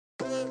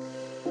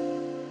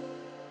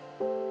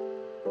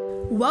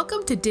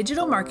Welcome to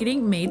Digital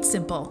Marketing Made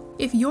Simple.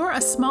 If you're a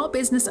small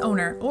business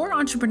owner or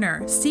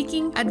entrepreneur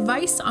seeking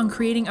advice on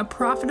creating a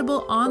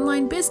profitable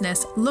online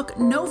business, look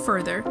no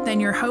further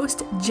than your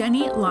host,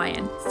 Jenny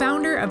Lyon,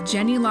 founder of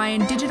Jenny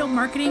Lyon Digital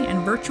Marketing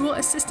and Virtual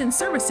Assistant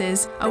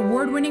Services,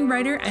 award-winning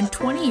writer and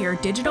 20-year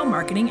digital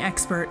marketing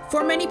expert.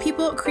 For many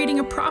people, creating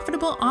a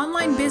profitable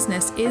online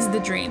business is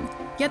the dream,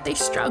 yet they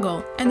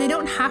struggle and they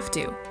don't have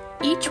to.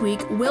 Each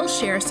week, we'll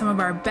share some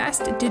of our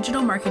best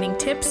digital marketing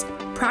tips,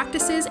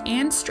 practices,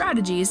 and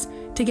strategies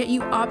to get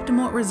you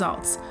optimal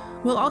results.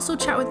 We'll also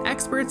chat with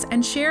experts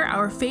and share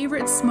our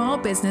favorite small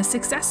business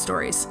success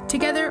stories.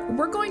 Together,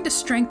 we're going to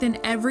strengthen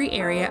every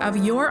area of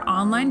your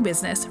online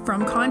business,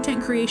 from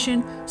content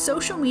creation,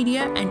 social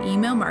media, and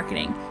email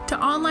marketing, to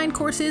online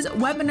courses,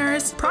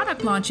 webinars,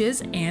 product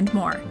launches, and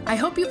more. I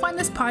hope you find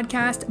this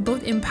podcast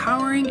both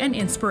empowering and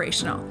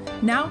inspirational.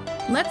 Now,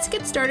 let's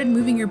get started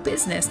moving your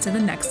business to the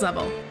next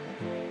level.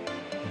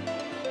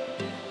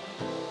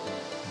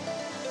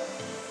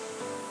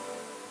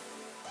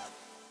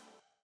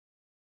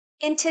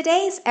 In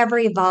today's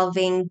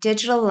ever-evolving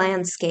digital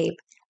landscape,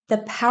 the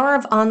power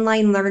of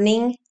online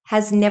learning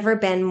has never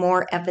been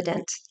more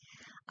evident.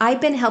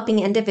 I've been helping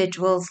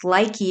individuals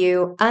like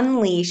you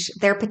unleash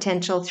their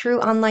potential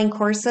through online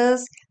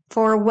courses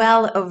for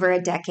well over a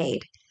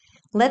decade.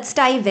 Let's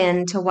dive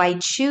into why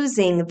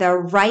choosing the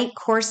right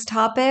course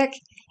topic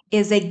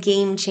is a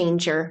game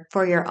changer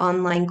for your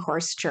online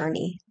course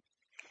journey.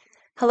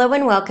 Hello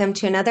and welcome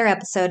to another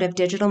episode of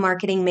Digital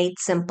Marketing Made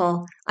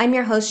Simple. I'm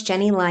your host,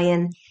 Jenny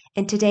Lyon.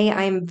 And today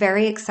I am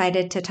very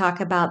excited to talk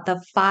about the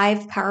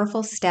 5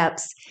 powerful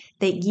steps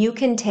that you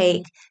can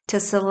take to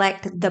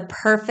select the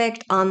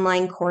perfect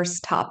online course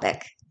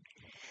topic.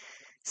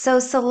 So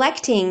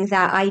selecting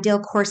that ideal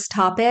course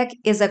topic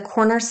is a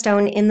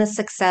cornerstone in the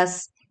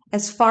success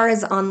as far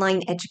as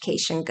online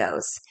education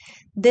goes.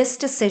 This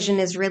decision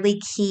is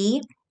really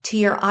key to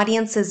your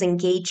audience's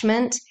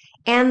engagement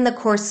and the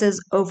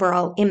course's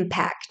overall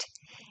impact.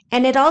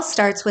 And it all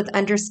starts with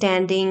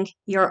understanding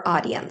your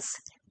audience,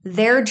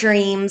 their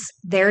dreams,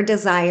 their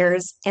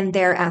desires, and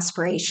their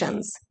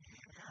aspirations.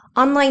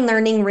 Online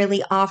learning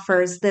really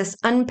offers this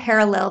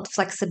unparalleled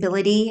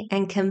flexibility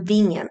and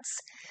convenience,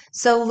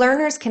 so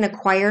learners can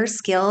acquire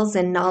skills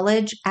and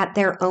knowledge at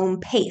their own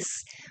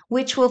pace,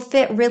 which will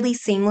fit really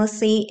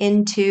seamlessly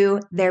into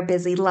their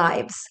busy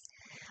lives.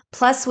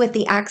 Plus, with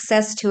the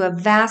access to a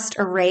vast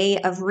array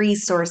of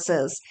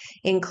resources,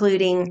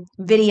 including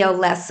video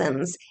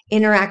lessons,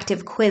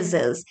 interactive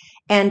quizzes,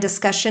 and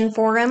discussion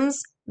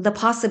forums, the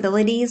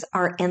possibilities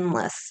are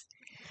endless.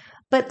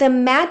 But the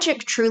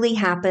magic truly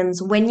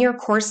happens when your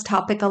course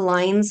topic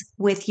aligns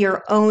with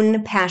your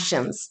own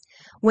passions.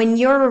 When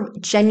you're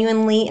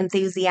genuinely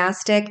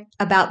enthusiastic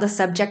about the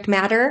subject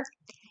matter,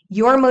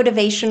 your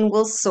motivation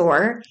will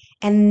soar,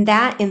 and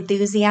that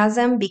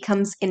enthusiasm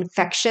becomes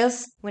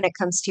infectious when it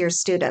comes to your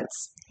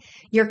students.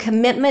 Your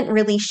commitment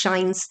really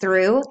shines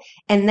through,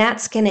 and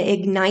that's going to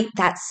ignite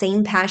that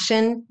same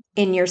passion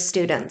in your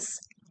students.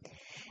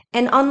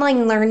 And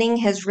online learning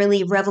has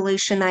really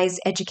revolutionized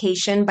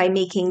education by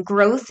making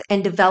growth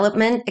and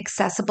development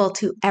accessible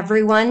to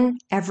everyone,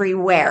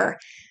 everywhere.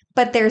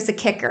 But there's a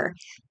kicker.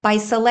 By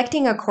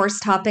selecting a course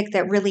topic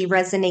that really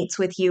resonates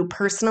with you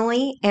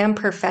personally and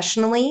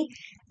professionally,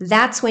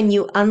 that's when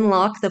you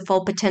unlock the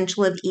full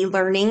potential of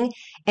e-learning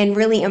and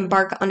really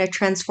embark on a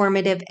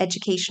transformative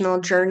educational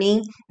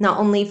journey, not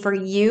only for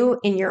you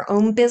in your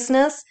own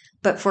business,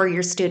 but for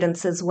your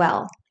students as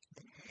well.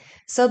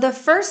 So the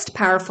first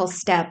powerful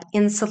step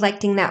in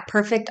selecting that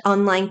perfect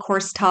online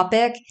course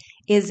topic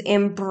is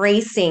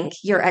embracing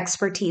your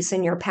expertise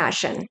and your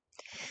passion.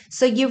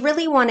 So you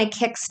really want to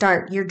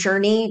kickstart your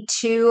journey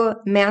to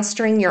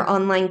mastering your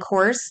online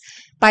course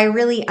by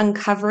really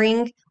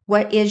uncovering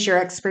what is your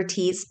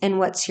expertise and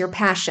what's your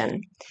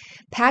passion.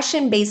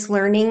 Passion-based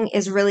learning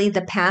is really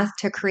the path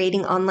to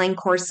creating online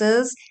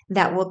courses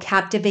that will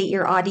captivate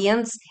your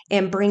audience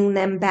and bring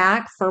them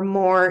back for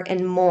more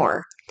and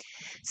more.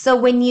 So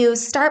when you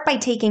start by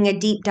taking a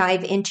deep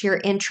dive into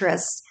your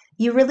interests,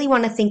 you really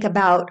want to think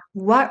about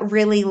what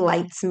really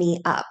lights me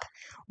up.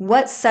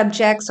 What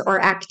subjects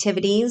or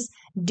activities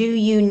do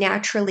you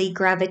naturally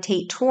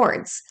gravitate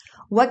towards?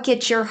 What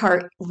gets your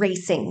heart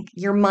racing,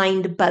 your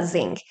mind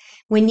buzzing?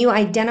 When you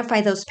identify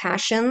those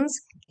passions,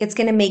 it's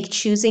going to make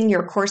choosing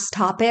your course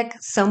topic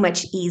so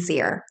much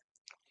easier.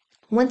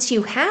 Once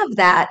you have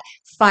that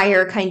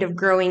fire kind of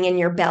growing in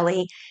your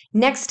belly,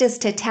 next is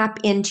to tap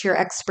into your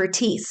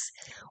expertise.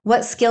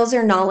 What skills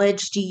or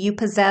knowledge do you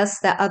possess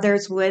that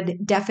others would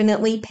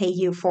definitely pay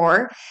you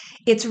for?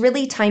 It's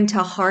really time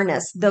to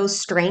harness those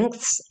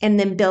strengths and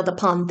then build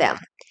upon them.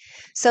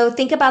 So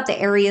think about the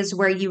areas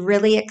where you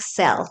really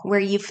excel, where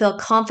you feel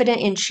confident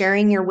in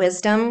sharing your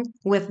wisdom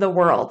with the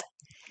world.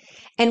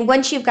 And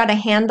once you've got a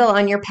handle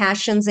on your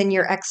passions and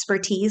your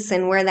expertise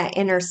and where that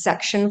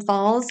intersection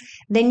falls,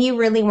 then you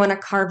really want to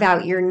carve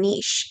out your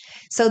niche.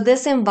 So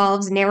this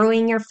involves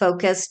narrowing your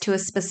focus to a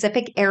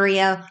specific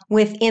area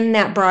within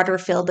that broader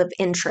field of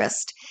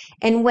interest.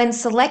 And when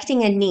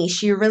selecting a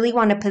niche, you really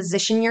want to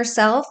position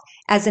yourself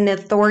as an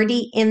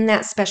authority in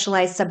that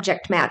specialized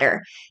subject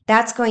matter.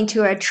 That's going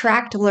to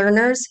attract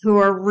learners who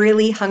are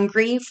really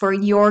hungry for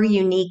your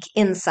unique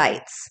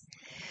insights.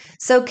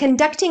 So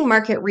conducting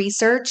market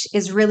research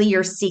is really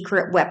your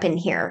secret weapon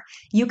here.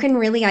 You can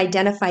really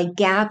identify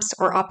gaps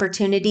or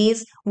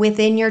opportunities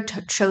within your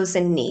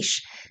chosen niche.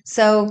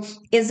 So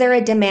is there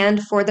a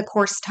demand for the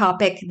course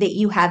topic that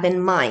you have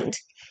in mind?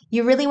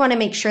 You really want to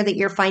make sure that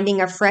you're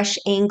finding a fresh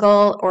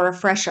angle or a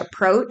fresh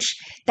approach.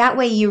 That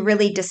way you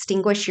really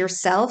distinguish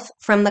yourself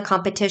from the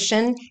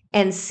competition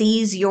and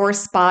seize your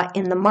spot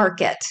in the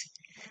market.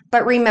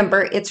 But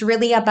remember, it's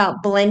really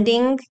about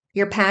blending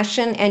your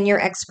passion and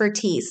your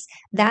expertise.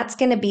 That's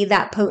going to be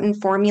that potent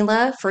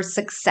formula for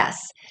success.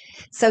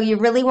 So you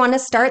really want to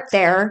start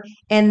there,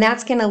 and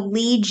that's going to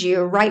lead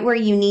you right where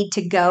you need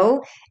to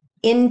go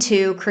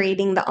into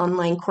creating the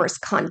online course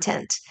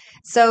content.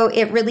 So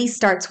it really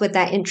starts with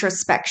that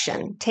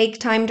introspection. Take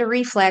time to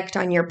reflect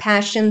on your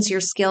passions, your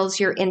skills,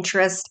 your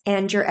interests,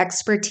 and your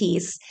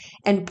expertise,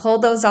 and pull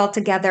those all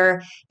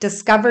together.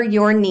 Discover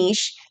your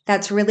niche.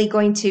 That's really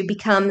going to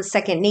become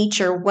second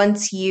nature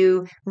once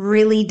you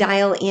really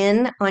dial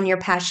in on your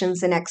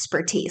passions and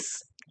expertise.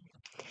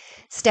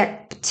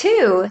 Step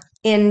 2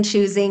 in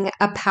choosing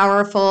a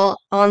powerful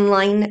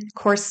online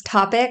course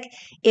topic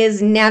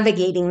is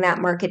navigating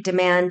that market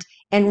demand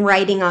and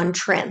riding on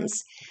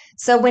trends.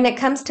 So when it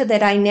comes to the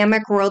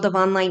dynamic world of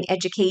online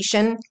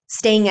education,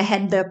 staying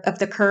ahead of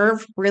the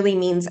curve really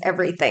means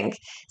everything.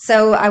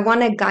 So I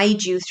want to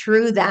guide you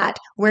through that,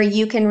 where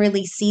you can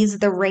really seize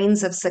the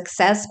reins of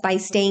success by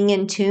staying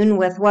in tune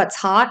with what's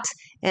hot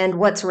and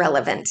what's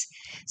relevant.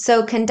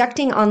 So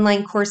conducting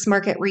online course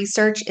market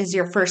research is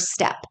your first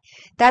step.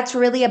 That's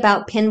really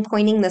about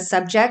pinpointing the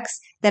subjects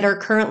that are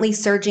currently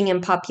surging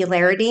in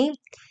popularity,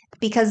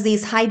 because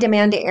these high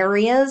demand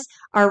areas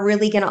are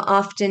really going to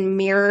often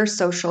mirror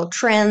social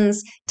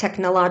trends,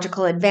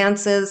 technological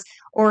advances,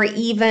 or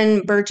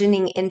even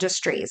burgeoning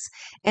industries.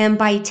 And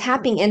by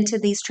tapping into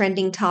these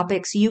trending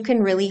topics, you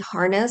can really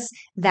harness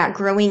that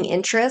growing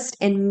interest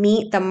and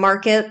meet the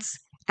market's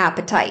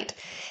appetite.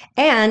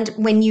 And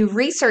when you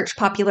research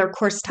popular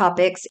course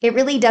topics, it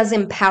really does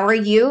empower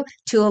you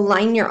to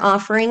align your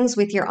offerings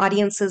with your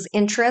audience's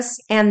interests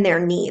and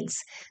their needs.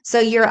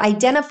 So you're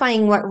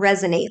identifying what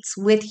resonates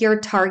with your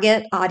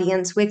target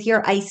audience, with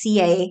your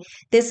ICA.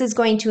 This is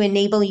going to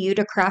enable you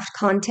to craft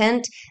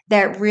content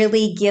that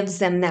really gives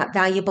them that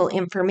valuable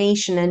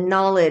information and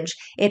knowledge.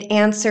 It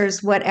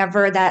answers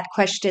whatever that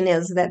question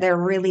is that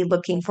they're really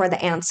looking for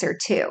the answer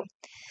to.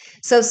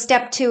 So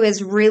step 2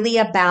 is really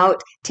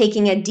about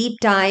taking a deep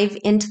dive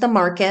into the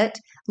market,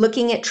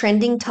 looking at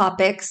trending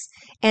topics,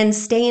 and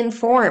stay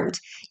informed.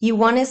 You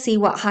want to see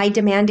what high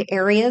demand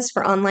areas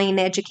for online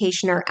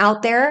education are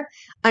out there,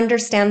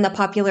 understand the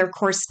popular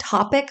course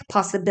topic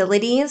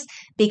possibilities,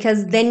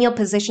 because then you'll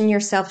position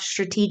yourself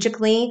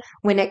strategically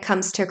when it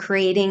comes to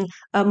creating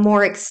a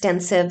more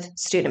extensive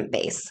student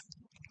base.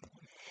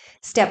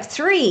 Step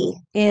 3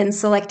 in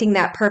selecting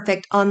that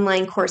perfect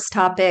online course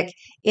topic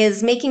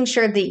is making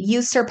sure that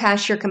you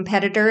surpass your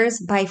competitors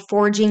by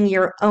forging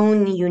your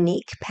own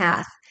unique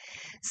path.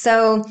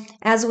 So,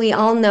 as we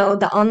all know,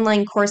 the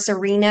online course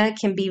arena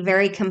can be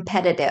very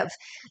competitive.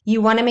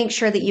 You want to make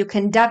sure that you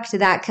conduct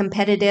that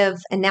competitive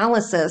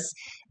analysis.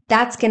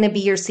 That's going to be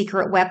your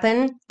secret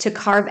weapon to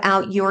carve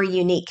out your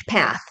unique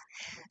path.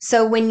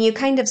 So when you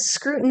kind of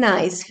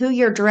scrutinize who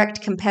your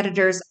direct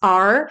competitors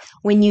are,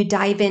 when you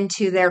dive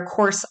into their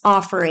course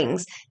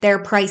offerings,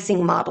 their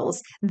pricing models,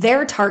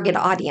 their target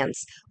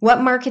audience,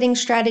 what marketing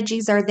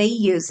strategies are they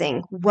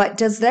using? What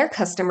does their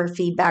customer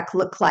feedback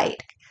look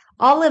like?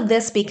 All of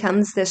this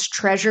becomes this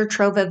treasure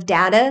trove of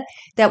data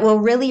that will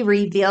really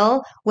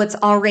reveal what's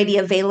already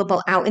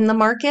available out in the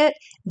market.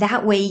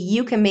 That way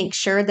you can make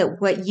sure that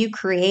what you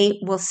create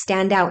will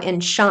stand out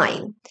and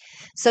shine.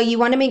 So you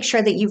want to make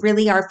sure that you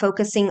really are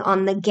focusing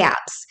on the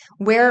gaps.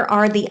 Where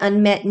are the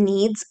unmet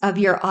needs of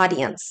your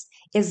audience?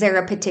 Is there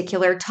a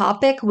particular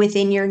topic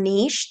within your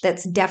niche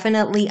that's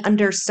definitely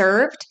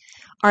underserved?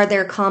 Are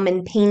there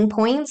common pain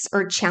points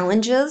or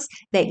challenges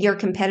that your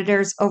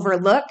competitors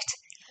overlooked?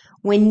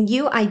 When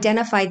you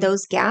identify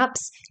those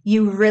gaps,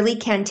 you really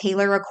can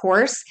tailor a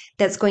course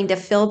that's going to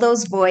fill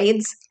those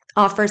voids,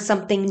 offer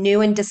something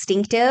new and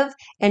distinctive,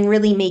 and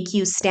really make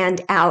you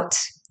stand out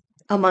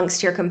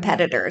amongst your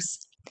competitors.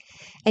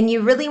 And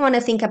you really want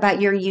to think about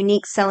your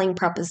unique selling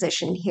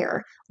proposition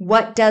here.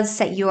 What does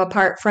set you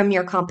apart from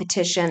your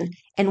competition?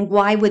 And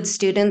why would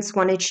students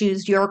want to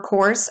choose your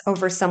course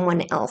over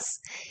someone else?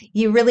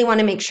 You really want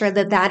to make sure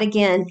that that,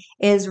 again,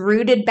 is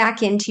rooted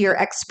back into your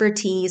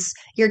expertise,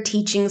 your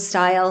teaching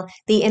style,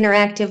 the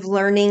interactive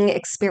learning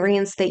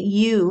experience that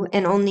you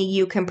and only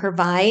you can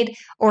provide,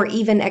 or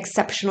even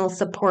exceptional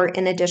support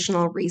and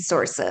additional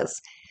resources.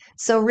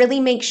 So really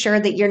make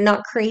sure that you're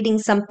not creating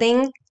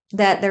something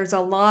that there's a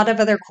lot of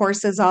other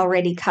courses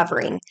already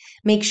covering.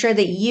 Make sure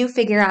that you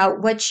figure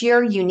out what's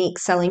your unique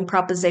selling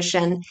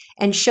proposition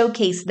and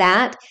showcase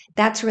that.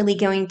 That's really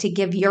going to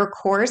give your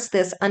course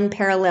this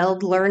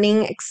unparalleled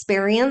learning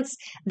experience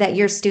that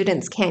your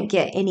students can't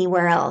get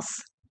anywhere else.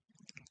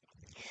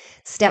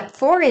 Step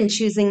 4 in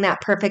choosing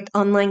that perfect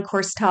online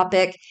course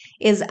topic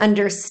is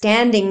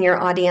understanding your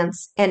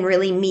audience and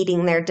really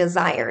meeting their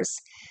desires.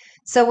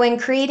 So when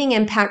creating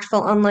impactful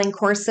online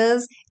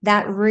courses,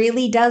 that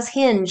really does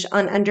hinge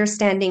on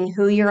understanding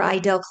who your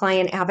ideal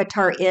client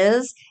avatar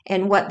is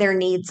and what their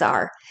needs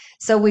are.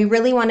 So we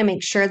really want to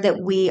make sure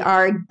that we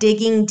are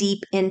digging deep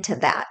into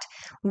that.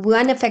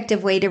 One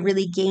effective way to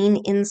really gain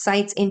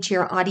insights into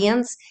your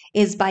audience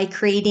is by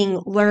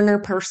creating learner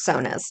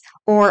personas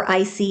or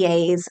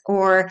ICAs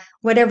or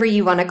whatever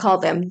you want to call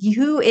them.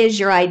 Who is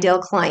your ideal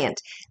client?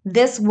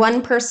 This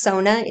one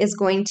persona is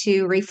going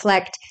to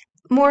reflect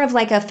more of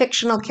like a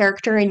fictional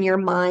character in your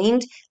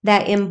mind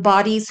that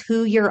embodies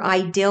who your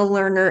ideal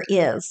learner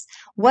is.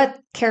 What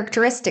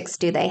characteristics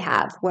do they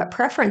have? What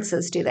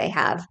preferences do they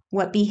have?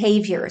 What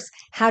behaviors?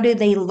 How do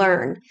they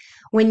learn?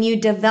 When you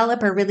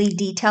develop a really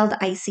detailed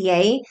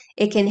ICA,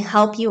 it can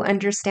help you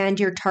understand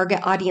your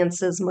target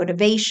audience's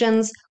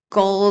motivations,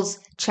 goals,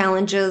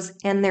 challenges,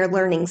 and their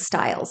learning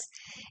styles.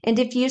 And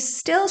if you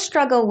still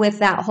struggle with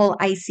that whole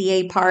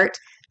ICA part,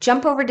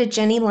 jump over to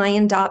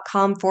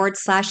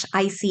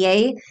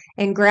jennylyon.com/ICA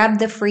and grab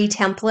the free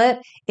template.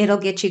 It'll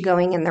get you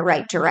going in the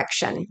right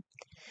direction.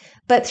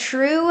 But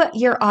through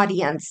your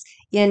audience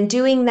and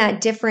doing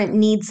that different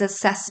needs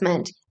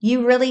assessment,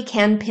 you really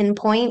can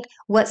pinpoint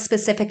what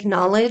specific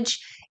knowledge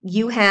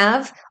you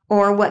have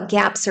or what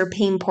gaps or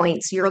pain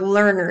points your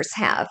learners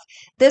have.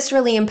 This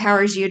really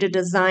empowers you to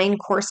design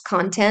course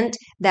content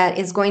that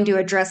is going to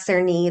address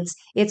their needs.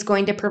 It's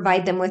going to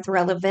provide them with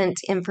relevant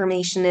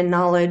information and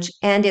knowledge,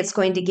 and it's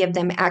going to give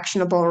them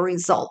actionable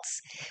results.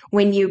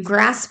 When you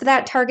grasp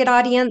that target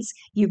audience,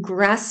 you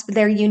grasp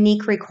their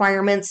unique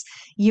requirements,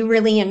 you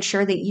really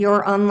ensure that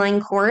your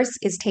online course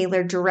is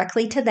tailored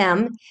directly to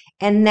them,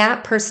 and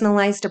that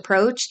personalized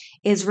approach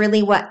is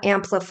really what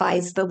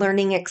amplifies the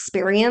learning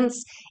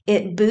experience.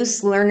 It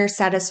boosts learner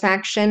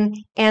satisfaction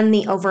and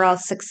the overall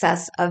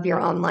success of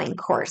your online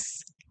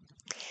course.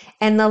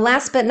 And the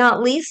last but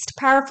not least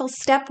powerful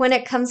step when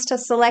it comes to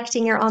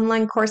selecting your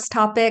online course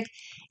topic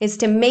is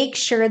to make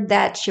sure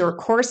that your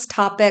course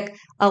topic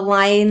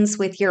aligns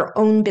with your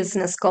own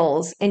business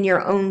goals and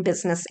your own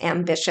business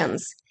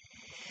ambitions.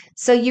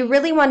 So you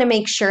really want to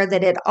make sure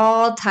that it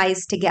all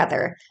ties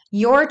together.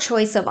 Your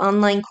choice of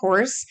online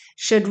course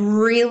should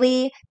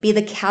really be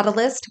the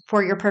catalyst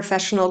for your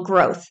professional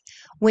growth.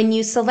 When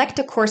you select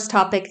a course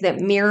topic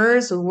that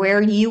mirrors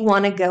where you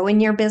want to go in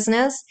your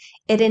business,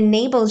 it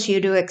enables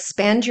you to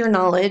expand your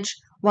knowledge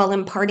while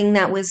imparting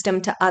that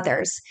wisdom to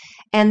others.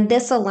 And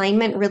this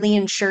alignment really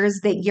ensures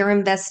that you're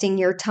investing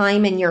your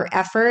time and your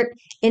effort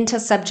into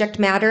subject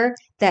matter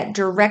that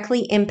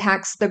directly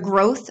impacts the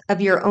growth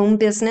of your own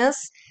business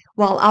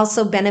while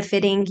also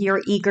benefiting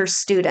your eager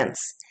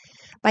students.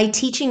 By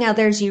teaching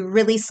others, you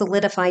really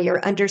solidify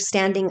your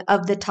understanding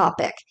of the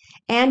topic,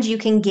 and you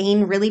can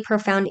gain really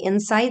profound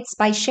insights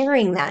by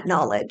sharing that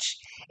knowledge.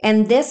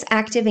 And this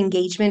active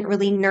engagement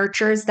really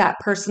nurtures that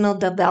personal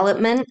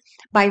development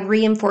by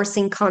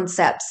reinforcing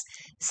concepts,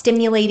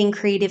 stimulating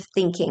creative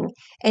thinking,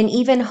 and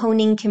even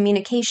honing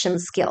communication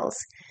skills.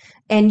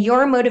 And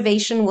your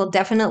motivation will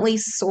definitely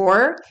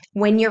soar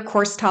when your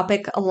course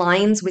topic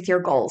aligns with your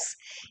goals.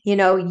 You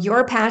know,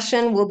 your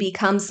passion will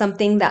become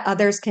something that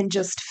others can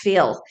just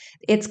feel.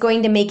 It's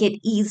going to make it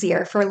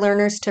easier for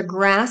learners to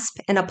grasp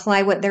and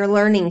apply what they're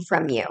learning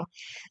from you.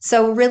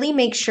 So really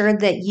make sure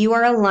that you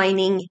are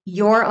aligning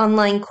your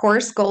online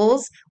course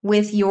goals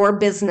with your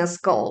business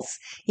goals.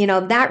 You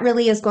know, that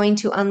really is going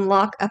to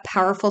unlock a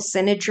powerful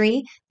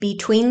synergy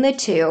between the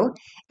two.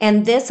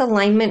 And this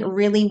alignment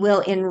really will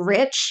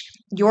enrich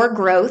your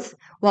growth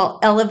while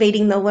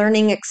elevating the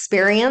learning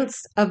experience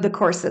of the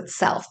course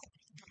itself.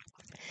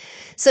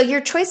 So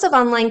your choice of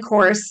online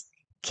course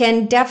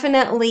can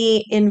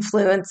definitely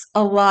influence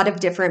a lot of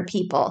different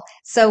people.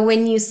 So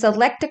when you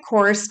select a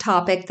course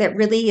topic that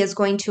really is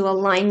going to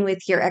align with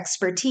your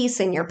expertise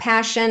and your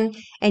passion,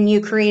 and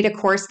you create a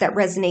course that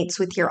resonates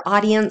with your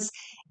audience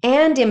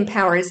and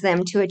empowers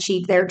them to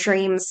achieve their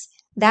dreams,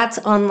 that's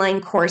online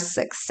course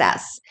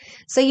success.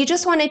 So you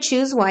just want to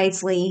choose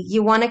wisely.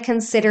 You want to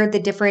consider the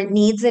different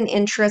needs and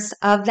interests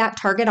of that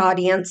target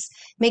audience.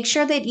 Make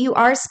sure that you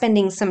are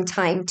spending some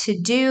time to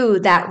do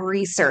that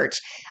research.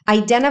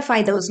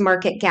 Identify those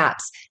market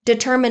gaps.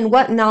 Determine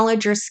what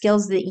knowledge or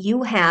skills that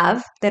you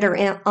have that are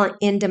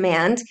in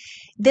demand.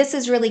 This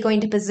is really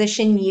going to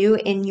position you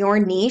in your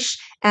niche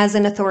as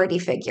an authority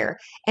figure.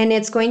 And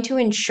it's going to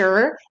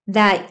ensure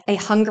that a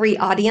hungry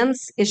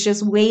audience is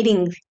just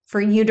waiting for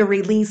you to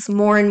release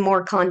more and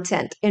more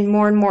content and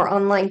more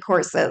online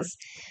courses.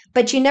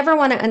 But you never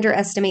want to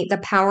underestimate the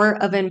power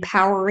of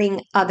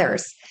empowering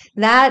others.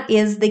 That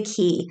is the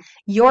key.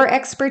 Your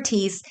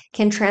expertise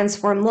can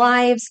transform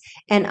lives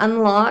and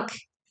unlock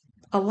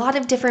a lot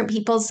of different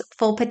people's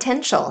full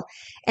potential.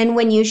 And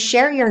when you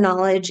share your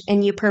knowledge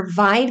and you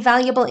provide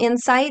valuable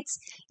insights,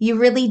 you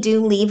really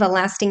do leave a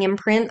lasting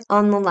imprint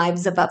on the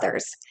lives of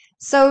others.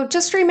 So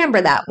just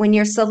remember that when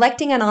you're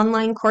selecting an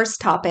online course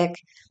topic,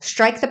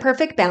 strike the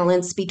perfect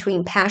balance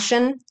between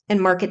passion and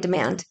market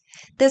demand.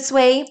 This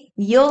way,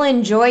 you'll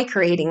enjoy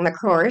creating the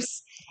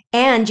course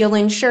and you'll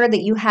ensure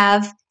that you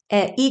have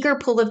an eager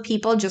pool of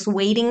people just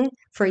waiting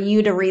for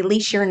you to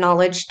release your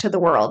knowledge to the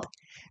world.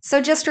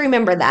 So just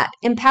remember that.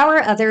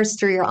 Empower others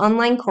through your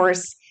online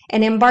course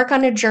and embark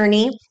on a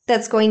journey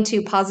that's going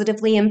to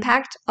positively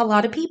impact a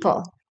lot of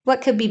people.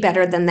 What could be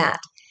better than that?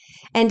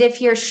 And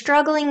if you're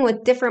struggling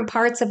with different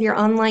parts of your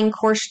online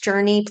course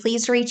journey,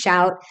 please reach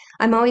out.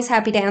 I'm always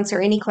happy to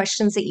answer any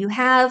questions that you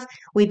have.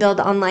 We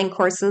build online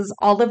courses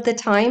all of the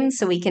time,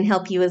 so we can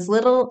help you as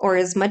little or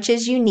as much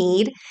as you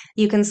need.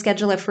 You can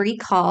schedule a free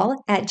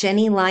call at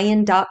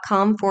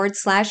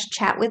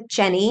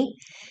jennylyon.com/chat-with-Jenny.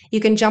 You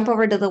can jump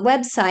over to the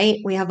website.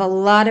 We have a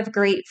lot of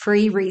great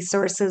free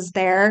resources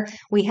there.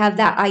 We have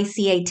that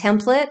ICA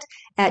template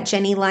at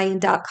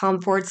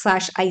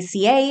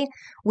jennylyon.com/ICA.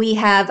 We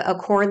have a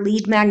core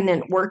lead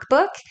magnet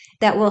workbook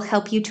that will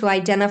help you to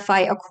identify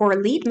a core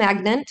lead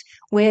magnet,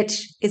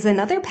 which is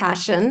another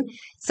passion.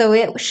 So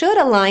it should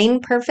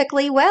align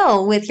perfectly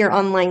well with your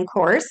online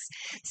course.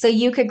 So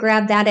you could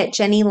grab that at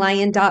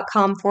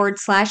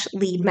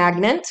jennylyon.com/lead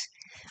magnet.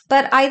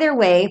 But either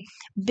way,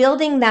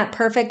 building that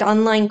perfect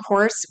online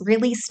course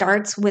really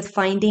starts with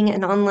finding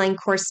an online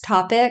course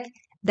topic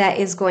that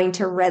is going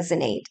to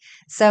resonate.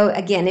 So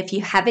again, if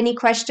you have any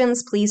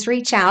questions, please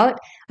reach out.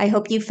 I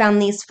hope you found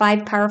these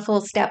 5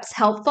 powerful steps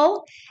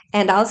helpful,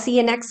 and I'll see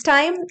you next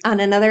time on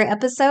another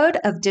episode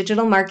of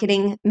Digital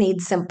Marketing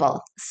Made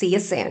Simple. See you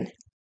soon.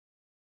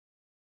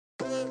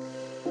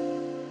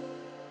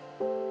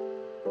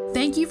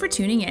 Thank you for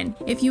tuning in.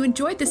 If you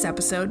enjoyed this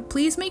episode,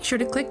 please make sure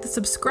to click the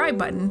subscribe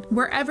button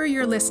wherever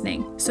you're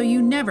listening so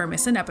you never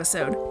miss an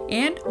episode.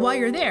 And while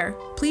you're there,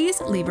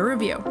 please leave a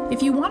review.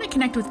 If you want to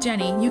connect with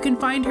Jenny, you can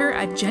find her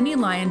at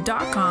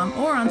jennylyon.com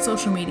or on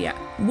social media.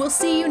 We'll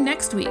see you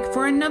next week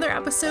for another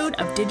episode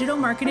of Digital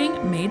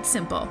Marketing Made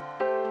Simple.